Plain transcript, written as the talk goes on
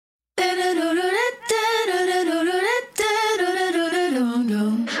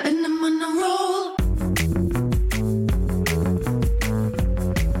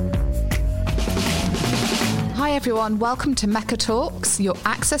everyone, welcome to Mecca Talks, your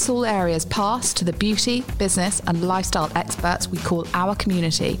access all areas pass to the beauty, business and lifestyle experts we call our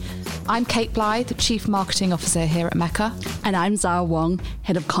community. I'm Kate Blythe, Chief Marketing Officer here at Mecca. And I'm Zara Wong,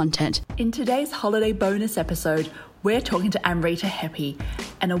 Head of Content. In today's holiday bonus episode, we're talking to Amrita Hepi,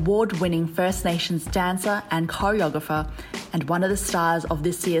 an award-winning First Nations dancer and choreographer and one of the stars of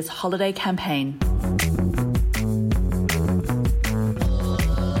this year's holiday campaign.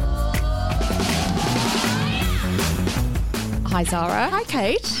 Hi Zara. Hi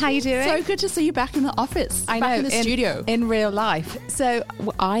Kate. How you doing? So good to see you back in the office. I back know, in the studio. In real life. So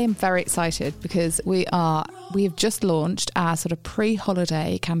I am very excited because we have just launched our sort of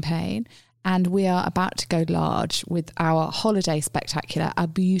pre-holiday campaign and we are about to go large with our holiday spectacular, our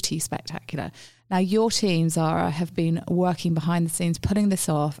beauty spectacular. Now, your team, Zara, have been working behind the scenes, putting this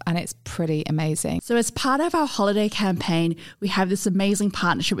off, and it's pretty amazing. So as part of our holiday campaign, we have this amazing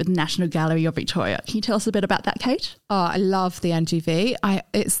partnership with the National Gallery of Victoria. Can you tell us a bit about that, Kate? Oh, I love the NGV.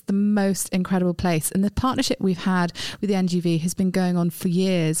 It's the most incredible place. And the partnership we've had with the NGV has been going on for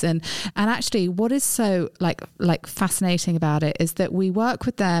years. And actually, what is so like fascinating about it is that we work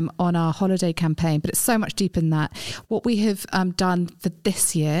with them on our holiday campaign, but it's so much deeper than that. What we have done for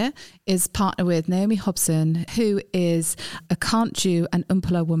this year is partner with Naomi Hobson, who is a Kantju and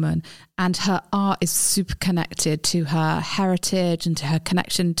Umpala woman, and her art is super connected to her heritage and to her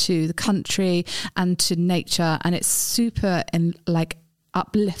connection to the country and to nature, and it's super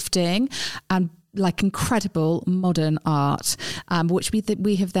uplifting and like incredible modern art, which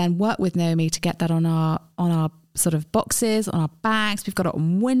we have then worked with Naomi to get that on our sort of boxes, on our bags. We've got it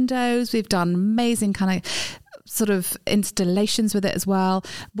on windows. We've done amazing kind of sort of installations with it as well.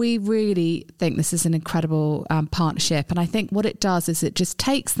 We really think this is an incredible partnership, and I think what it does is it just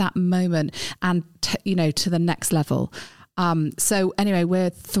takes that moment and to the next level. So anyway, we're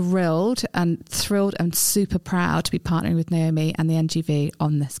thrilled and super proud to be partnering with Naomi and the NGV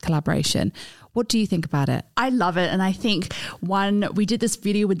on this collaboration. What do you think about it? I love it. And I think we did this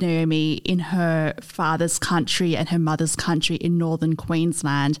video with Naomi in her father's country and her mother's country in northern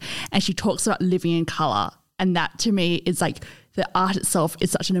Queensland, and she talks about living in colour. And that to me is like the art itself is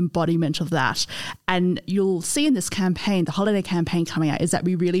such an embodiment of that. And you'll see in this campaign, the holiday campaign coming out, is that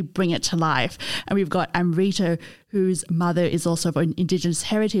we really bring it to life. And we've got Amrita, whose mother is also of Indigenous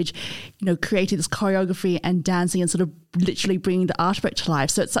heritage, creating this choreography and dancing and sort of literally bringing the artwork to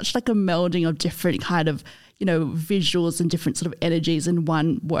life. So it's such like a melding of different kind of, visuals and different sort of energies in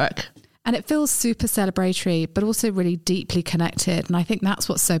one work. And it feels super celebratory, but also really deeply connected. And I think that's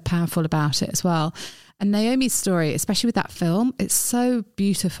what's so powerful about it as well. And Naomi's story, especially with that film, it's so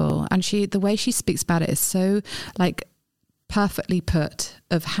beautiful. And the way she speaks about it is so like perfectly put,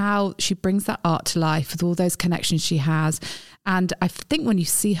 of how she brings that art to life with all those connections she has. And I think when you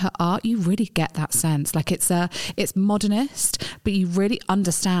see her art, you really get that sense. Like it's modernist, but you really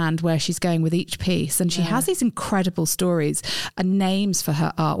understand where she's going with each piece. And she has these incredible stories and names for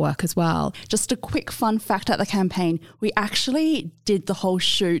her artwork as well. Just a quick fun fact at the campaign, we actually did the whole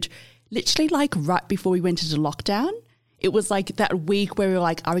shoot literally like right before we went into lockdown. It was like that week where we were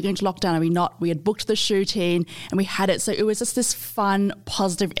like, are we going to lockdown? Are we not? We had booked the shoot in and we had it. So it was just this fun,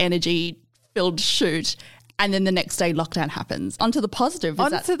 positive energy filled shoot. And then the next day lockdown happens. Onto the positive.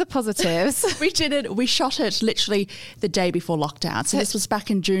 The positives. We shot it literally the day before lockdown. So this was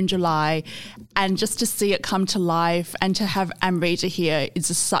back in June, July. And just to see it come to life and to have Amrita here is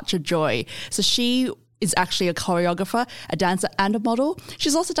just such a joy. So she is actually a choreographer, a dancer and a model.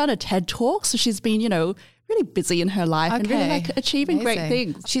 She's also done a TED Talk. So she's been, really busy in her life and really achieving great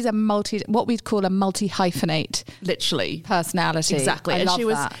things. She's what we'd call a multi-hyphenate. Literally. Personality. Exactly. And she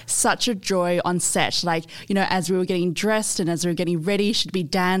was such a joy on set. Like, as we were getting dressed and as we were getting ready, she'd be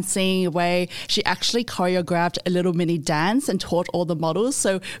dancing away. She actually choreographed a little mini dance and taught all the models.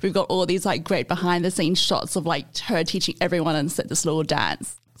 So we've got all these like great behind the scenes shots of like her teaching everyone on set this little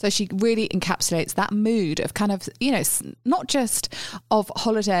dance. So she really encapsulates that mood of kind of, not just of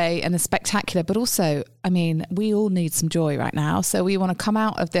holiday and the spectacular, but also, we all need some joy right now. So we want to come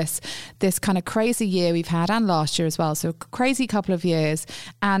out of this kind of crazy year we've had, and last year as well. So a crazy couple of years,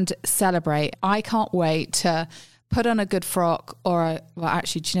 and celebrate. I can't wait to put on a good frock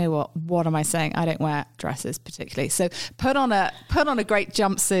actually, do you know what? What am I saying? I don't wear dresses particularly. So put on a great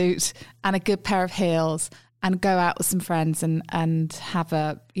jumpsuit and a good pair of heels and go out with some friends and have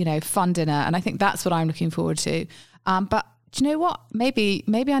a, fun dinner. And I think that's what I'm looking forward to. But do you know what? Maybe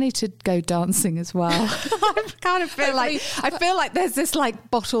I need to go dancing as well. I kind of feel like there's this like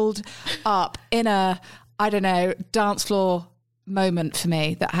bottled up inner, I don't know, dance floor moment for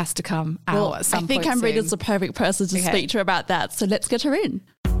me that has to come out at some point. I think Amrita's the perfect person to speak to about that. So let's get her in.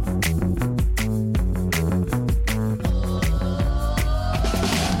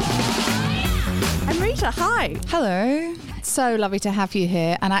 Natasha, hi. Hello. So lovely to have you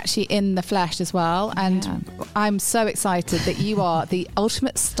here, and actually in the flesh as well. And I'm so excited that you are the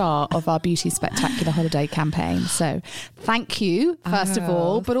ultimate star of our Beauty Spectacular holiday campaign. So thank you, first of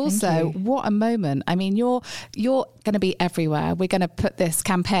all, but also what a moment. I mean, you're going to be everywhere. We're going to put this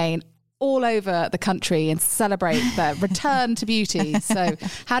campaign all over the country and celebrate the return to beauty. So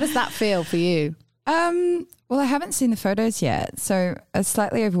how does that feel for you? Well, I haven't seen the photos yet, so it's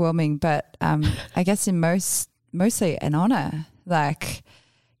slightly overwhelming, but I guess mostly an honor. Like,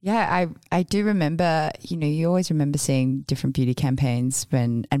 yeah, I do remember, you always remember seeing different beauty campaigns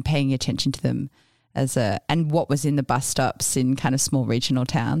and paying attention to them and what was in the bus stops in kind of small regional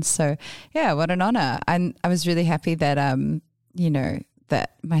towns. So yeah, what an honor. And I was really happy that,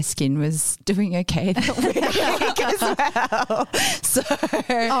 that my skin was doing okay that week as well. So,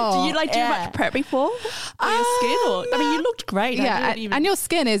 do you do much prep before for your skin? Or, I mean, you looked great. Yeah, and your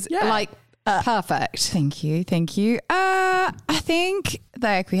skin is perfect. Thank you. I think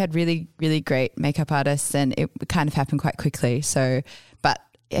we had really, really great makeup artists, and it kind of happened quite quickly. So, but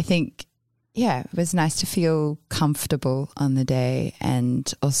I think, it was nice to feel comfortable on the day,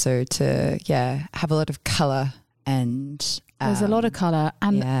 and also to have a lot of colour and. There's a lot of colour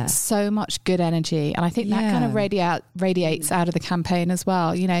and so much good energy. And I think that kind of radiates out of the campaign as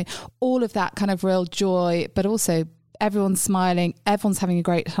well. All of that kind of real joy, but also everyone's smiling, everyone's having a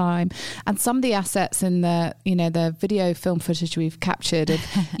great time. And some of the assets in the video film footage we've captured of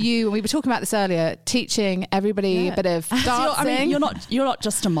you, and we were talking about this earlier, teaching everybody a bit of dancing. You're not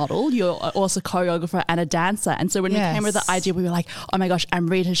just a model, you're also a choreographer and a dancer. And so when we came with the idea, we were like, oh my gosh,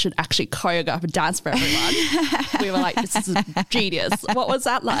 Amrita should actually choreograph a dance for everyone. We were like, this is genius. What was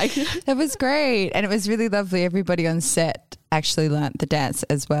that like? It was great. And it was really lovely. Everybody on set actually learnt the dance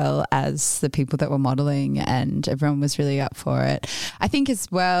as well as the people that were modelling, and everyone was really up for it. I think as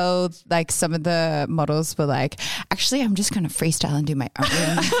well, some of the models were like, actually, I'm just going to freestyle and do my own.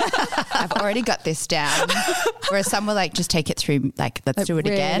 I've already got this down. Whereas some were like, just take it through, let's do it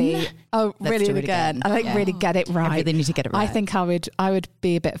again. Oh, really again. I really get it right. I really need to get it right. I think I would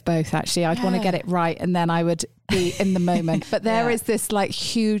be a bit of both, actually. I'd want to get it right, and then I would be in the moment. But there is this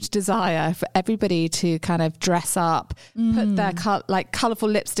huge desire for everybody to kind of dress up, put their colourful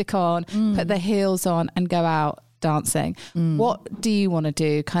lipstick on, put their heels on and go out dancing. What do you want to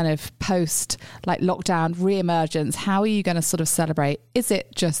do kind of post lockdown re-emergence? How are you going to sort of celebrate? Is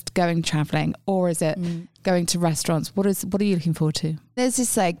it just going traveling, or is it going to restaurants? What are you looking forward to? There's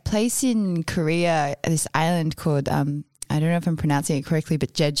this place in Korea, this island called I don't know if I'm pronouncing it correctly,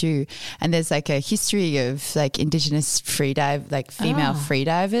 but Jeju. And there's a history of indigenous female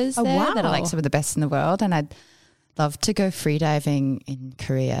freedivers there that are some of the best in the world. And I'd love to go freediving in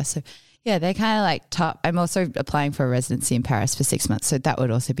Korea. So yeah, they're kind of top. I'm also applying for a residency in Paris for 6 months. So that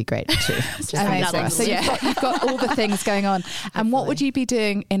would also be great too. Amazing. So you've got all the things going on. And what would you be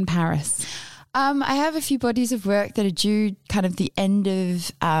doing in Paris? I have a few bodies of work that are due kind of the end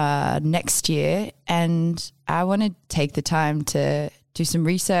of next year, and I want to take the time to do some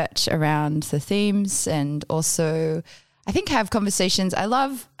research around the themes, and also I think have conversations. I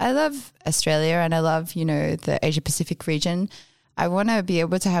love Australia, and I love the Asia Pacific region. I want to be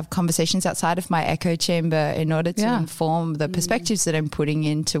able to have conversations outside of my echo chamber in order to inform the perspectives that I'm putting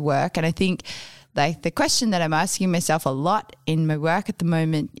into work. And I think the question that I'm asking myself a lot in my work at the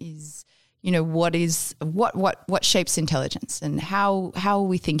moment is, what shapes intelligence, and how are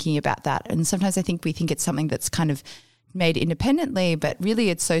we thinking about that? And sometimes I think we think it's something that's kind of made independently, but really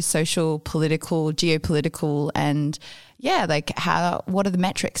it's so social, political, geopolitical, and what are the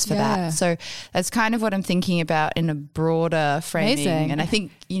metrics for that? So that's kind of what I'm thinking about in a broader framing. Amazing. And I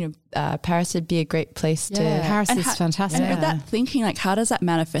think, Paris would be a great place to. Paris is fantastic. And with that thinking, how does that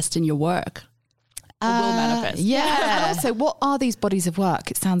manifest in your work? Will manifest. And also, what are these bodies of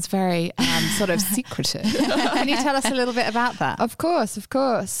work? It sounds very sort of secretive. Can you tell us a little bit about that? Of course.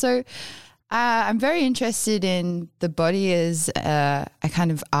 So I'm very interested in the body as a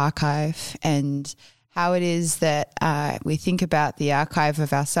kind of archive, and how it is that we think about the archive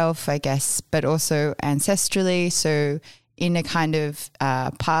of ourselves, I guess, but also ancestrally. So in a kind of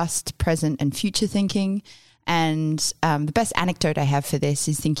past, present and future thinking. And the best anecdote I have for this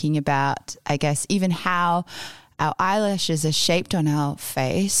is thinking about, I guess, even how our eyelashes are shaped on our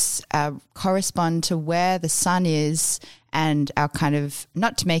face correspond to where the sun is, and our kind of,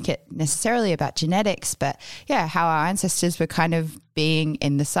 not to make it necessarily about genetics, but how our ancestors were kind of being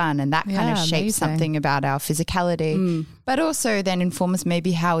in the sun, and that kind of shapes something about our physicality, but also then informs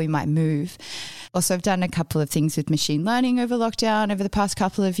maybe how we might move. also I've done a couple of things with machine learning over lockdown over the past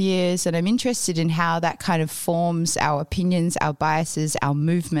couple of years, and I'm interested in how that kind of forms our opinions, our biases, our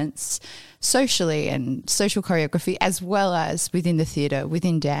movements socially and social choreography, as well as within the theatre,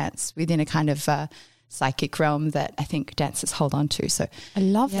 within dance, within a kind of psychic realm that I think dancers hold on to. So I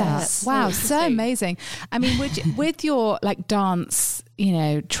love Yes. that. Wow, so amazing. I mean, with your like dance,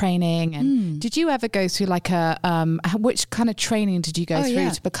 training, and did you ever go through like which kind of training did you go through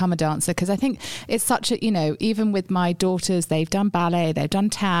to become a dancer? Because I think it's such a, even with my daughters, they've done ballet, they've done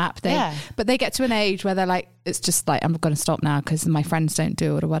tap, but they get to an age where they're like, it's just like, I'm going to stop now because my friends don't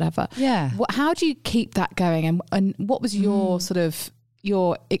do it or whatever. Yeah. How do you keep that going? And what was your sort of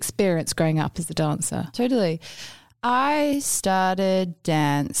your experience growing up as a dancer? Totally. I started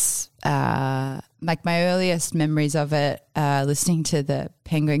dance, like my earliest memories of it, listening to the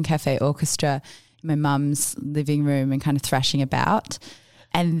Penguin Cafe Orchestra in my mum's living room and kind of thrashing about.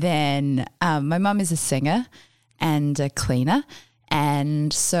 And then my mum is a singer and a cleaner.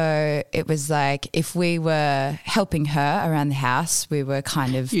 And so it was like if we were helping her around the house, we were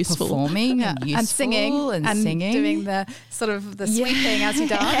kind of performing and useful and singing and singing. Doing the sort of the sweeping as you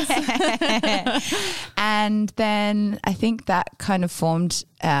dance. And then I think that kind of formed,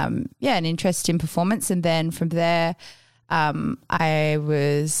 an interest in performance. And then from there, I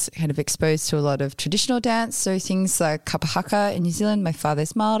was kind of exposed to a lot of traditional dance, so things like kapa haka in New Zealand. My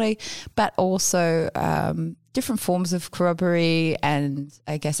father's Māori, but also different forms of corroboree and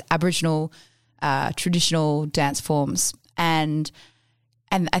I guess Aboriginal traditional dance forms. And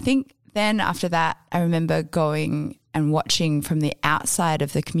I think then after that, I remember going and watching from the outside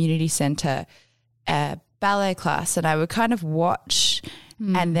of the community centre a ballet class, and I would kind of watch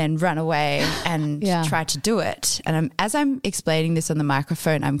and then run away and try to do it. And as I'm explaining this on the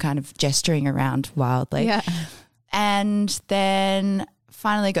microphone, I'm kind of gesturing around wildly. Yeah. And then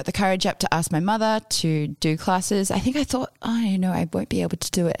finally got the courage up to ask my mother to do classes. I think I thought, I won't be able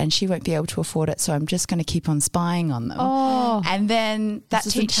to do it and she won't be able to afford it, so I'm just going to keep on spying on them. Oh. And then that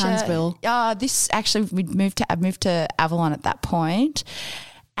This is in teacher, Townsville. this actually I moved to Avalon at that point,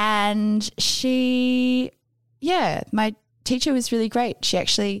 and my teacher was really great.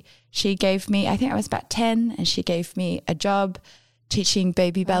 She gave me, I think I was about 10, and she gave me a job teaching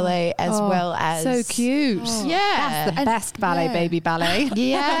baby ballet as well as so cute. Yeah, that's the best ballet, baby ballet.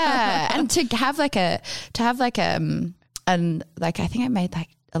 yeah, and to have I think I made like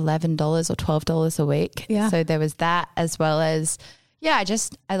 $11 or $12 a week. Yeah. So there was that, as well as I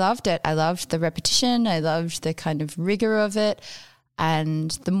loved it. I loved the repetition. I loved the kind of rigor of it.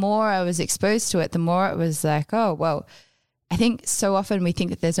 And the more I was exposed to it, the more it was like, oh, well, I think so often we think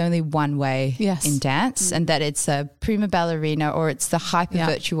that there's only one way in dance, and that it's a prima ballerina or it's the hyper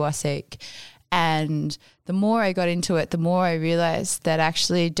virtuosic. And the more I got into it, the more I realized that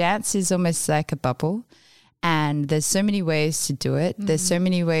actually dance is almost like a bubble, and there's so many ways to do it. There's so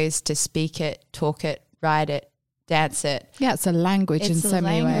many ways to speak it, talk it, write it, dance it. Yeah, it's a language in so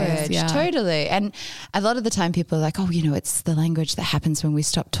many ways. Yeah. Totally. And a lot of the time people are like, oh, it's the language that happens when we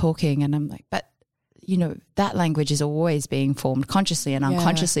stop talking. And I'm like, but that language is always being formed consciously and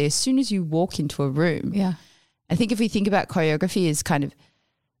unconsciously as soon as you walk into a room. Yeah. I think if we think about choreography as kind of,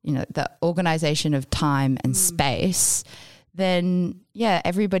 the organization of time and space, then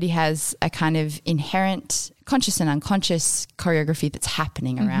everybody has a kind of inherent conscious and unconscious choreography that's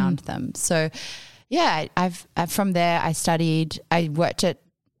happening around them. So I've from there I worked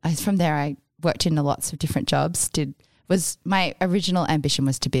in lots of different jobs. My original ambition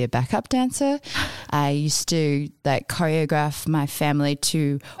was to be a backup dancer. I used to choreograph my family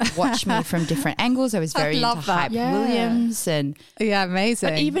to watch me from different angles. I was very into Hype Williams and amazing.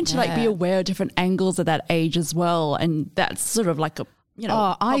 But even to be aware of different angles at that age as well, and that's sort of like a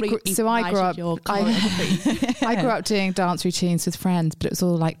I grew up doing dance routines with friends, but it was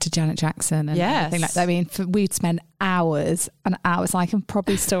all like to Janet Jackson and everything like that. I mean, we'd spend hours and hours. I can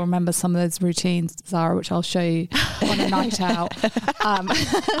probably still remember some of those routines, Zara, which I'll show you on a night out.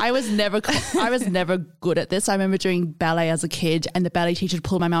 I was never good at this. I remember doing ballet as a kid, and the ballet teacher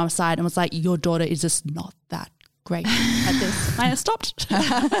pulled my mum aside and was like, "Your daughter is just not that great at this." I stopped.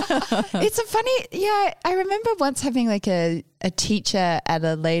 It's a funny, I remember once having a teacher at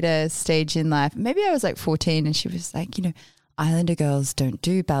a later stage in life. Maybe I was 14, and she was like, Islander girls don't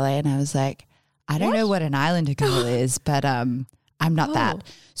do ballet. And I was like, I don't know what an Islander girl is, but I'm not that.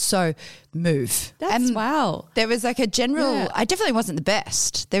 So move. Wow. There was a general, I definitely wasn't the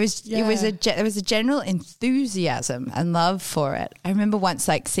best. There was a general enthusiasm and love for it. I remember once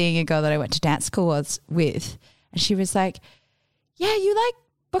seeing a girl that I went to dance school with, and she was like, yeah, you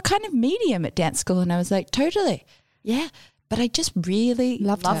what kind of medium at dance school? And I was like, totally. Yeah. but I just really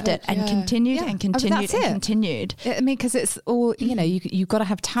loved it and continued and continued and continued. I mean, because it's all, you know, you've got to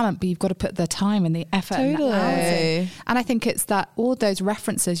have talent, but you've got to put the time and the effort. Totally. And I think it's that all those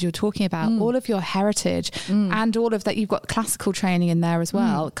references you're talking about, all of your heritage and all of that, you've got classical training in there as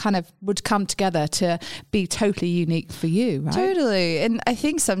well, kind of would come together to be totally unique for you, right? Totally. And I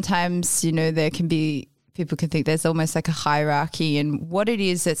think sometimes, you know, people can think there's almost like a hierarchy in what it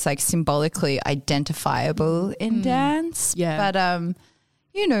is that's like symbolically identifiable in dance. Yeah. But,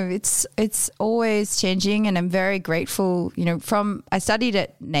 you know, it's always changing, and I'm very grateful, you know, I studied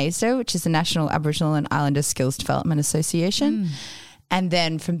at NAISDA, which is the National Aboriginal and Islander Skills Development Association. And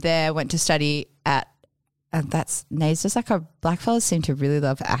then from there went to study at, that's NAISDA's like blackfellas seem to really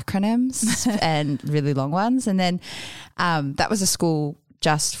love acronyms and really long ones. And then that was a school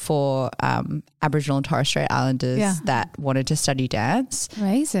just for Aboriginal and Torres Strait Islanders that wanted to study dance.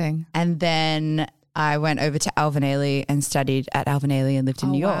 Amazing. And then I went over to Alvin Ailey and studied at Alvin Ailey and lived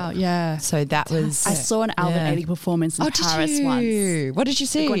in New York. Wow, yeah. So that was... I saw an Alvin Ailey performance in Paris once. What did you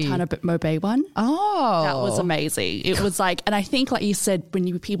see? The Guantanamo Bay one. Oh. That was amazing. It was like, and I think like you said,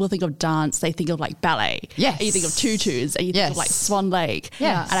 when people think of dance, they think of like ballet. Yes. And you think of tutus and you think of like Swan Lake.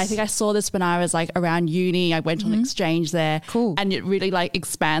 Yes. And I think I saw this when I was like around uni. I went on exchange there. Cool. And it really like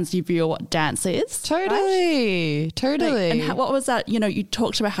expands your view of what dance is. Totally. Right? Totally. Like, and what was that? You know, you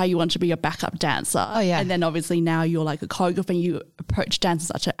talked about how you want to be a backup dancer. Oh, yeah. And then obviously now you're like a choreographer and you approach dance in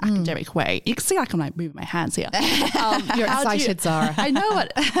such an academic way. You can see like I'm like moving my hands here. You're excited, Zara. I know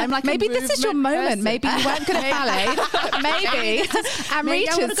what. I'm like maybe this is your moment. Person. Maybe you weren't good at ballet, but maybe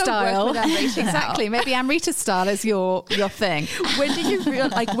Amrita's style. Exactly. Maybe Amrita's style is your thing.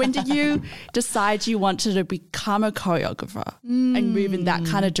 When did you decide you wanted to become a choreographer and move in that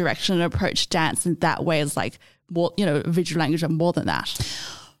kind of direction and approach dance in that way as like more, you know, visual language and more than that?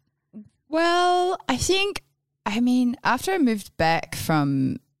 Well, I mean, after I moved back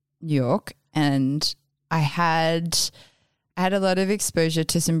from New York and I had a lot of exposure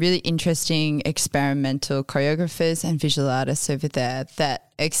to some really interesting experimental choreographers and visual artists over there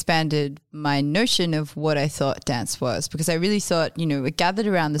that expanded my notion of what I thought dance was, because I really thought, you know, it gathered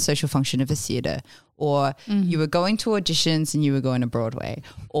around the social function of a theatre, or you were going to auditions and you were going to Broadway,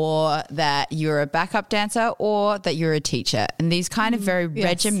 or that you're a backup dancer, or that you're a teacher. And these kind of very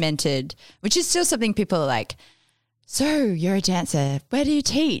regimented, which is still something people are like, so you're a dancer, where do you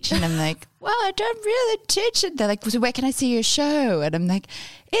teach? And I'm like, well, I don't really teach. And they're like, so where can I see your show? And I'm like,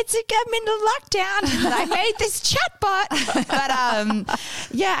 I'm in the lockdown and I made this chatbot. But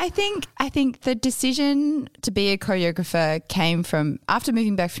yeah, I think the decision to be a choreographer came from after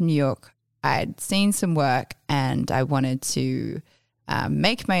moving back from New York. I'd seen some work and I wanted to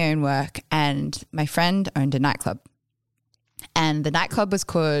make my own work, and my friend owned a nightclub, and the nightclub was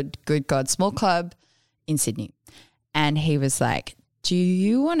called Good God Small Club in Sydney. And he was like, do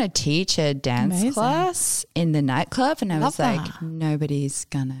you want to teach a dance class in the nightclub? And I was like, nobody's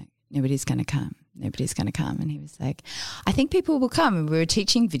gonna come. Nobody's going to come. And he was like, I think people will come. And we were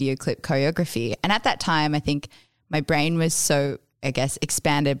teaching video clip choreography. And at that time, I think my brain was so, I guess,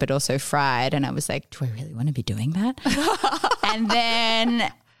 expanded but also fried. And I was like, do I really want to be doing that? And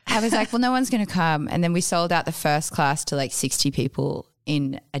then I was like, well, no one's going to come. And then we sold out the first class to like 60 people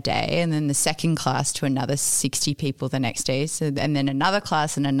in a day, and then the second class to another 60 people the next day. So, and then another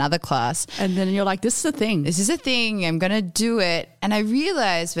class and another class. And then you're like, this is a thing. This is a thing. I'm going to do it. And I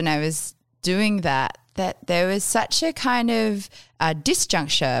realized when I was doing that there was such a kind of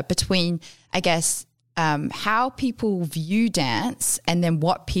disjuncture between, I guess, how people view dance and then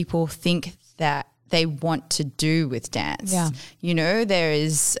what people think that they want to do with dance. Yeah. You know, there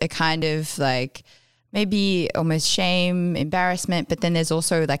is a kind of like maybe almost shame, embarrassment, but then there's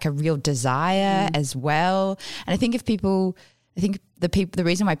also like a real desire as well. And I think the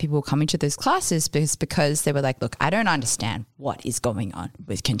reason why people were coming to those classes is because they were like, look, I don't understand what is going on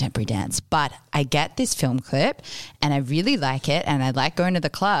with contemporary dance, but I get this film clip and I really like it and I like going to the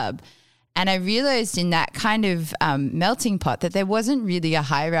club. And I realized in that kind of melting pot that there wasn't really a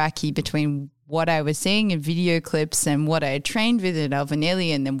hierarchy between what I was seeing in video clips and what I had trained with at Alvin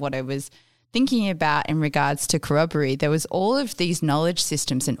Ailey and then what I was thinking about in regards to corroboree. There was all of these knowledge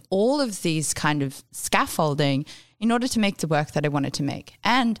systems and all of these kind of scaffolding in order to make the work that I wanted to make,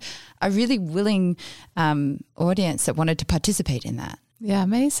 and a really willing audience that wanted to participate in that. Yeah,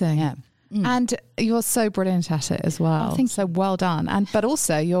 amazing. Yeah. And you're so brilliant at it as well. So well done. But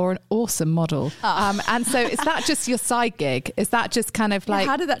also you're an awesome model. And so is that just your side gig? Is that just kind of like...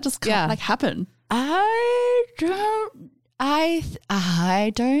 How did that just happen? I don't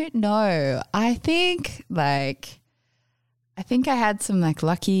know. I think I had some like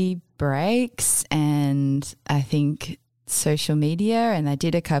lucky breaks, and I think social media, and I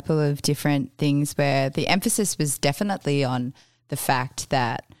did a couple of different things where the emphasis was definitely on the fact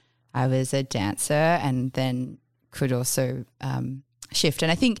that I was a dancer and then could also shift.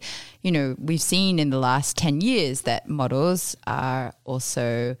 And I think, you know, we've seen in the last 10 years that models are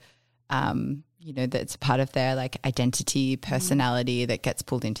also, you know, that's part of their like identity, personality that gets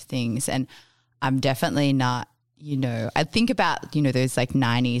pulled into things. And I'm definitely not, you know, I think about, you know, those like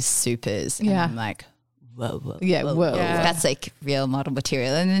 90s supers and I'm like, whoa. Yeah. That's like real model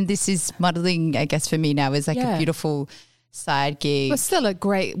material. And then this is modeling, I guess for me now is like a beautiful side gig. But still a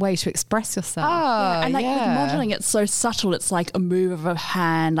great way to express yourself. And like with modeling, it's so subtle. It's like a move of a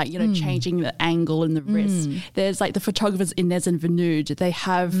hand, like, you know, changing the angle in the wrist. There's like the photographers Inez and Vanud, they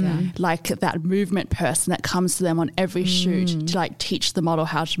have like that movement person that comes to them on every shoot to like teach the model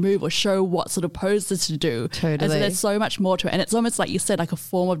how to move or show what sort of poses to do. Totally. And so there's so much more to it. And it's almost like you said, like a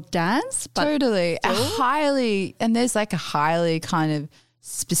form of dance. But totally. There's like a highly kind of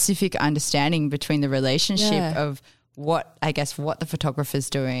specific understanding between the relationship of what the photographer's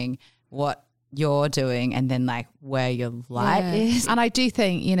doing, what you're doing, and then like where your light is. And I do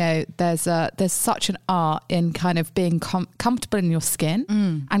think, you know, there's such an art in kind of being comfortable in your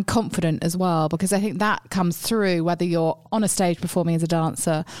skin and confident as well, because I think that comes through whether you're on a stage performing as a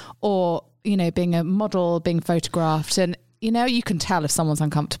dancer or, you know, being a model, being photographed, and you know, you can tell if someone's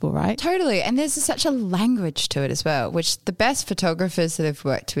uncomfortable, right? Totally. And there's such a language to it as well, which the best photographers that I've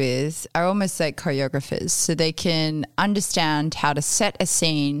worked with are almost like choreographers. So they can understand how to set a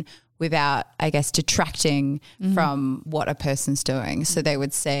scene without, I guess, detracting from what a person's doing. So they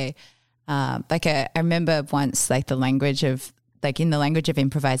would say, I remember once, like in the language of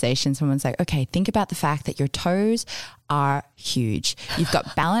improvisation, someone's like, okay, think about the fact that your toes are huge. You've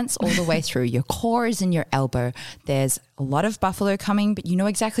got balance all the way through. Your core is in your elbow. There's a lot of buffalo coming, but you know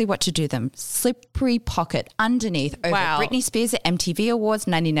exactly what to do them. Slippery pocket underneath over Britney Spears at MTV Awards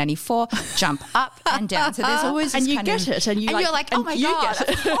 1994. Jump up and down. So there's always and you get it, and you're like, oh my God,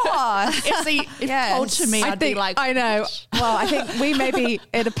 of course. If told to me, I'd be like, I know. Well, I think we may be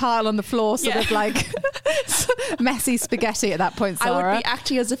in a pile on the floor, sort of like messy spaghetti at that point, Sarah. I would be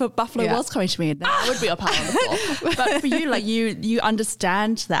acting as if a buffalo was coming to me, and then I would be a pile on the floor. But for you, like you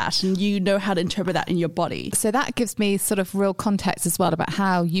understand that, and you know how to interpret that in your body. So that gives me sort of real context as well about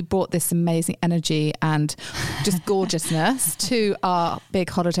how you brought this amazing energy and just gorgeousness to our big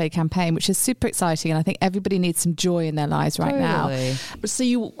holiday campaign, which is super exciting. And I think everybody needs some joy in their lives right now. So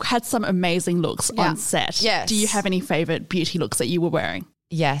you had some amazing looks on set. Yes. Do you have any favorite beauty looks that you were wearing?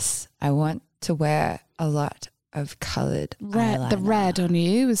 Yes. I want to wear a lot of coloured eyeliner. The red on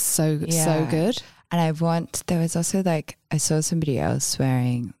you was so good. And there was also like, I saw somebody else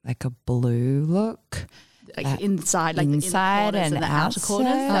wearing like a blue look. Like inside, like inside and the outer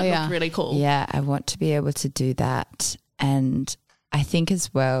corners. That looked really cool. Yeah, I want to be able to do that. And I think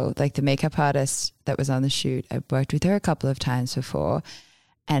as well, like the makeup artist that was on the shoot, I worked with her a couple of times before.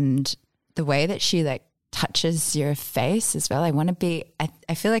 And the way that she like touches your face as well,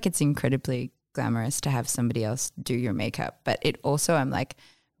 I feel like it's incredibly glamorous to have somebody else do your makeup. But it also, I'm like,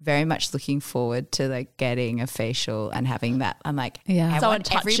 very much looking forward to like getting a facial and having that. I'm like, I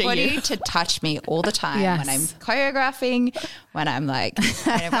want everybody to touch me all the time when I'm choreographing, when I'm like,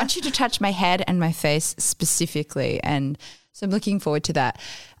 I want you to touch my head and my face specifically. And so I'm looking forward to that.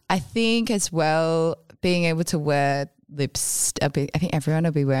 I think as well, being able to wear lipstick, I think everyone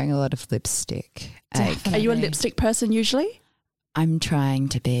will be wearing a lot of lipstick. Are you a lipstick person usually? I'm trying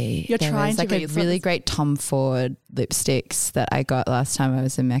to be. Trying to be. There's like a really great Tom Ford lipsticks that I got last time I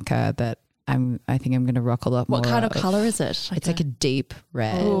was in Mecca that I think I'm going to rock a lot more. What kind of colour is it? It's like a deep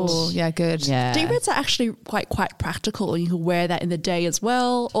red. Oh, yeah, good. Yeah. Deep reds are actually quite practical. You can wear that in the day as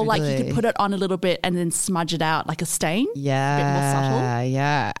well. Or like you could put it on a little bit and then smudge it out like a stain. Yeah. A bit more subtle.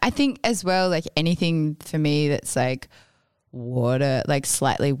 Yeah. I think as well, like anything for me that's like water, like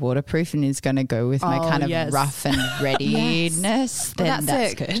slightly waterproof and is going to go with my kind of rough and readiness, then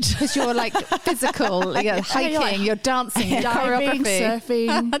that's good. Because you're like physical, you're hiking, you're dancing, you're diving, choreography.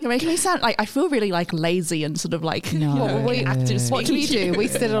 Surfing. You're making me sound like I feel really like lazy and sort of like active. What do we do? We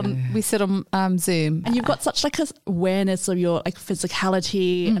sit on Zoom, and you've got such like a awareness of your like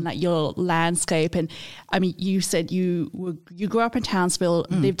physicality and like your landscape. And I mean, you said you grew up in Townsville,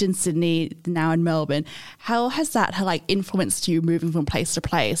 lived in Sydney, now in Melbourne. How has that like influenced you moving from place to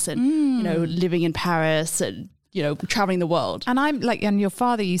place and you know, living in Paris and you know, traveling the world? And I'm like, and your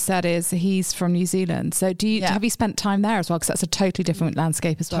father, you said, he's from New Zealand. So have you spent time there as well? Because that's a totally different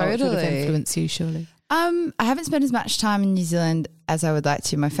landscape as well. Totally. Which would have influenced you, surely. I haven't spent as much time in New Zealand as I would like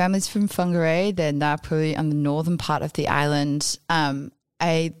to. My family's from Whangarei. They're now probably on the northern part of the island.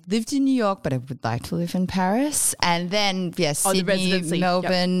 I lived in New York, but I would like to live in Paris. And then, the Sydney, residency.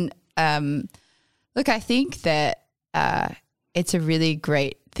 Melbourne. Look, I think that it's a really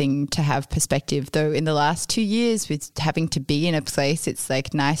great thing to have perspective, though in the last 2 years with having to be in a place, it's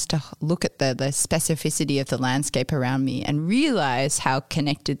like nice to look at the specificity of the landscape around me and realize how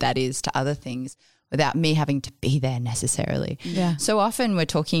connected that is to other things without me having to be there necessarily. Yeah. So often we're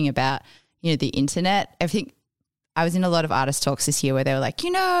talking about, the internet. I think I was in a lot of artist talks this year where they were like,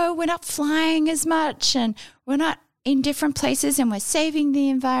 we're not flying as much and we're not in different places and we're saving the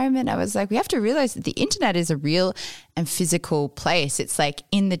environment. I was like, we have to realize that the internet is a real and physical place. It's like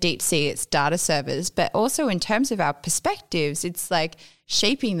in the deep sea, it's data servers, but also in terms of our perspectives, it's like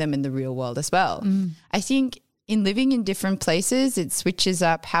shaping them in the real world as well. I think in living in different places, it switches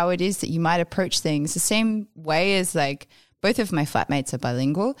up how it is that you might approach things the same way as like both of my flatmates are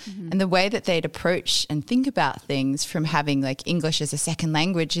bilingual and the way that they'd approach and think about things from having like English as a second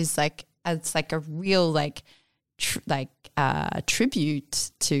language is like, it's like a real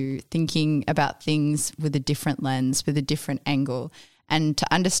tribute to thinking about things with a different lens, with a different angle, and to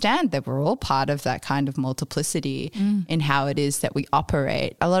understand that we're all part of that kind of multiplicity in how it is that we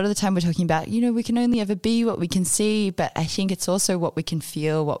operate. A lot of the time we're talking about, we can only ever be what we can see, but I think it's also what we can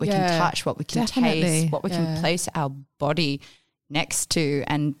feel, what we can touch, what we can taste, what we can place our body next to,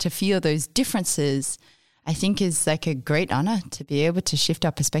 and to feel those differences, I think is like a great honor to be able to shift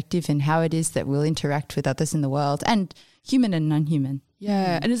our perspective in how it is that we'll interact with others in the world, and human and non-human.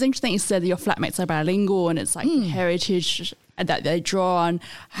 Yeah, and it's interesting you said that your flatmates are bilingual and it's like heritage that they draw on.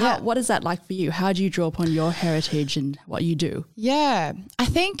 What is that like for you? How do you draw upon your heritage and what you do? Yeah, I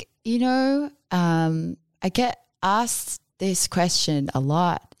think, I get asked this question a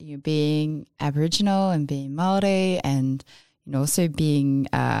lot, being Aboriginal and being Māori and also being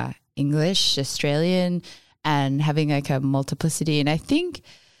English, Australian, and having like a multiplicity. And I think,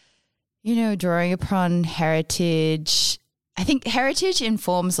 drawing upon heritage, I think heritage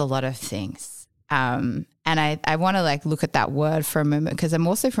informs a lot of things. And I want to like look at that word for a moment because I'm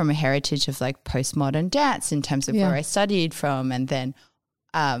also from a heritage of like postmodern dance in terms of where I studied from. And then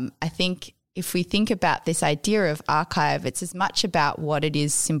I think if we think about this idea of archive, it's as much about what it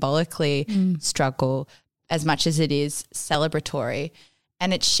is symbolically struggle as much as it is celebratory.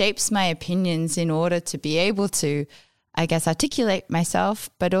 And it shapes my opinions in order to be able to, I guess, articulate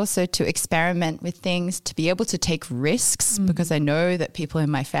myself, but also to experiment with things, to be able to take risks because I know that people in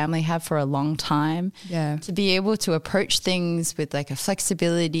my family have for a long time. Yeah. To be able to approach things with like a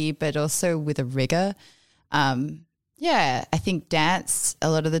flexibility, but also with a rigor. I think dance a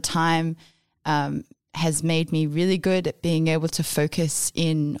lot of the time has made me really good at being able to focus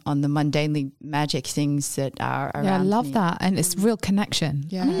in on the mundanely magic things that are around me. Yeah, I love that. And it's real connection.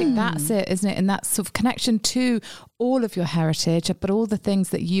 Yeah. I think that's it, isn't it? And that sort of connection to all of your heritage, but all the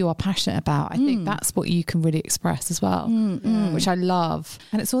things that you are passionate about. I think that's what you can really express as well, which I love.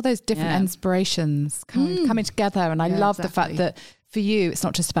 And it's all those different inspirations coming together. And I love the fact that for you, it's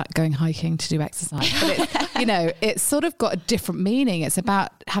not just about going hiking to do exercise, but it's sort of got a different meaning. It's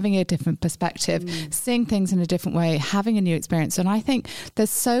about having a different perspective, seeing things in a different way, having a new experience. And I think there's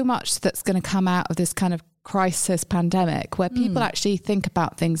so much that's going to come out of this kind of crisis pandemic where people actually think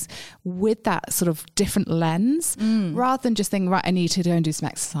about things with that sort of different lens rather than just think, right, I need to go and do some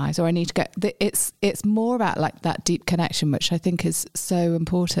exercise or I need to go. It's more about like that deep connection, which I think is so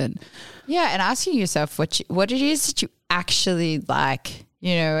important. Yeah, and asking yourself what it is that you actually like.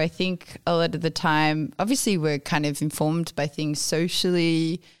 I think a lot of the time, obviously we're kind of informed by things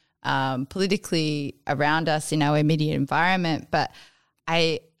socially, politically around us in our immediate environment. But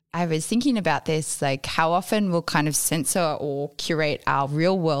I was thinking about this, like how often we'll kind of censor or curate our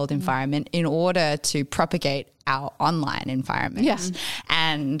real world environment in order to propagate our online environment. Yes.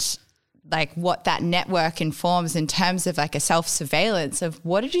 And like what that network informs in terms of like a self-surveillance of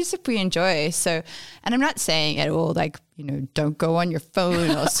what it is that we enjoy. So, and I'm not saying at all like, don't go on your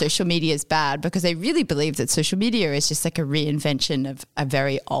phone or social media is bad, because I really believe that social media is just like a reinvention of a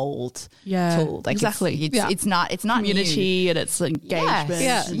very old tool. Like exactly. It's not community new. And it's engagement.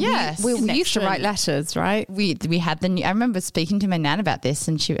 Yes. We used to write letters, right? We had I remember speaking to my nan about this,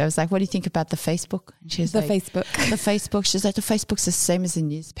 and I was like, what do you think about the Facebook? And she was like, Facebook. The Facebook. She's like, the Facebook's the same as the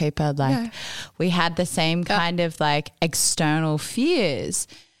newspaper. Like we had the same kind of like external fears.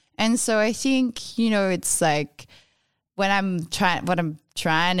 And so I think, it's like, what I'm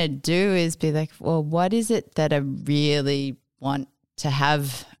trying to do is be like, well, what is it that I really want to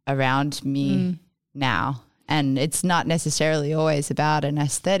have around me now? And it's not necessarily always about an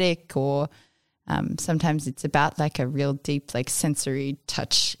aesthetic, or sometimes it's about like a real deep, like sensory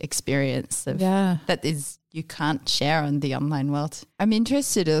touch experience that is you can't share on the online world. I'm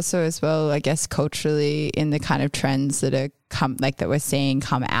interested also as well, I guess, culturally in the kind of trends that are that we're seeing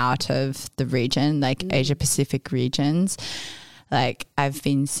come out of the region, like Asia Pacific regions. Like I've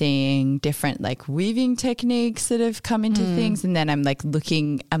been seeing different like weaving techniques that have come into things, and then I'm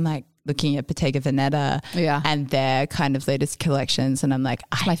looking at Bottega Veneta and their kind of latest collections, and I'm like,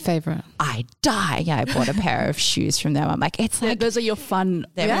 my favorite. I die. Yeah, I bought a pair of shoes from them. I'm like, it's like those are your fun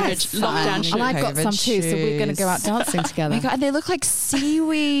lockdown shoes. And I've got some too, so we're going to go out dancing together. Oh my God, and they look like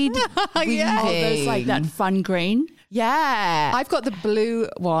seaweed. Yeah, those like that fun green. Yeah, I've got the blue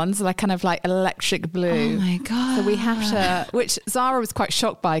ones, like kind of like electric blue. Oh my God. So we have to, which Zara was quite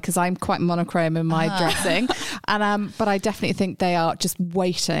shocked by because I'm quite monochrome in my dressing. And but I definitely think they are just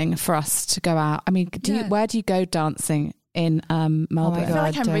waiting for us to go out. I mean, where do you go dancing in Melbourne? Oh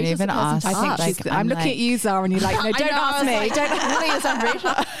my God, don't even ask. I think I'm looking at you, Zara, and you're like, no, don't ask me. Don't really is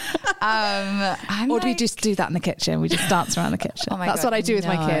Rita. Or do we just do that in the kitchen? We just dance around the kitchen. Oh my That's God, what I do with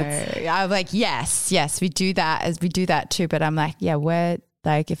my kids. I'm like, yes, we do that as we do that too. But I'm like, yeah, where,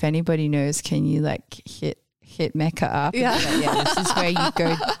 like, if anybody knows, can you like hit Mecca up? Yeah. This is where you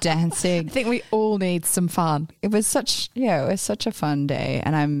go dancing. I think we all need some fun. It was such a fun day.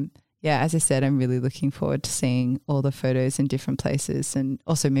 And as I said, I'm really looking forward to seeing all the photos in different places, and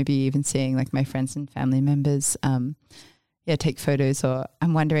also maybe even seeing like my friends and family members take photos, or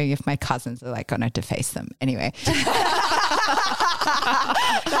I'm wondering if my cousins are like going to deface them. Anyway.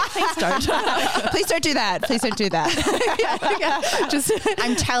 Please don't. Please don't do that. Please don't do that. Just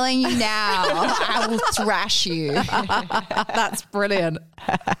I'm telling you now, I will thrash you. That's brilliant.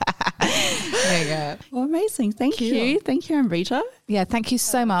 There you go. Well, amazing. Thank you. Thank you, Amrita. Yeah, thank you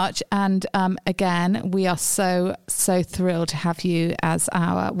so much. And again, we are so thrilled to have you as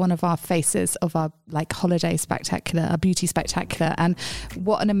one of our faces of our like holiday spectacular, our beauty spectacular. And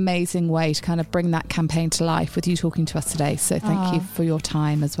what an amazing way to kind of bring that campaign to life with you talking to us today. So thank you for your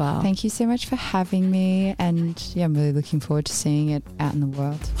time as well. Thank you so much for having me. And yeah, I'm really looking forward to seeing it out in the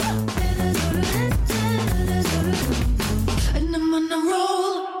world.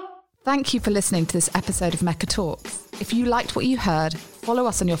 Thank you for listening to this episode of Mecca Talks. If you liked what you heard, follow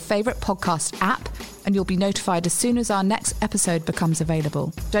us on your favourite podcast app and you'll be notified as soon as our next episode becomes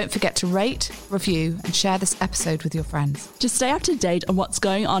available. Don't forget to rate, review and share this episode with your friends. To stay up to date on what's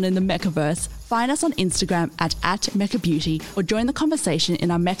going on in the Meccaverse, find us on Instagram at Mecca Beauty, or join the conversation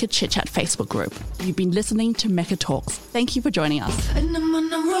in our Mecca Chit Chat Facebook group. You've been listening to Mecca Talks. Thank you for joining us. And I'm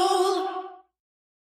on a roll.